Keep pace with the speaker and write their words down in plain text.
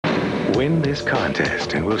Win this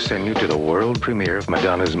contest and we'll send you to the world premiere of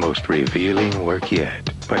Madonna's most revealing work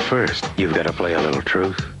yet. But first, you've got to play a little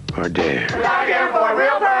truth or dare. Looking for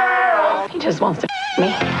real pearls. He just wants to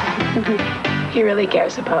me. He really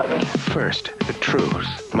cares about me. First, the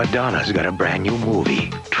truth. Madonna's got a brand new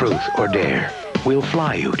movie, Truth or Dare. We'll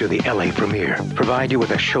fly you to the LA premiere, provide you with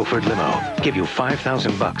a chauffeured limo, give you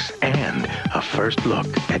 $5,000 and a first look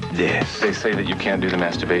at this. They say that you can't do the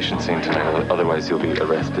masturbation scene tonight, otherwise you'll be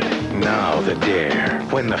arrested. Now the dare.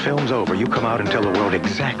 When the film's over, you come out and tell the world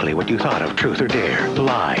exactly what you thought of Truth or Dare,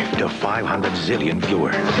 live to 500 zillion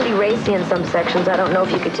viewers. Pretty racy in some sections. I don't know if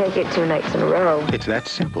you could take it 2 nights in a row. It's that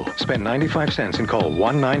simple. Spend 95 cents and call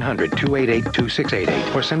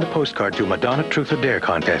 1-900-288-2688 or send a postcard to Madonna Truth or Dare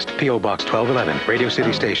Contest, P.O. Box 1211, Radio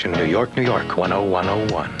City Station, New York, New York,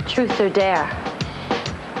 10101. Truth or dare?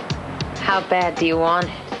 How bad do you want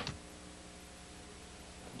it?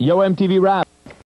 Yo, MTV Rap.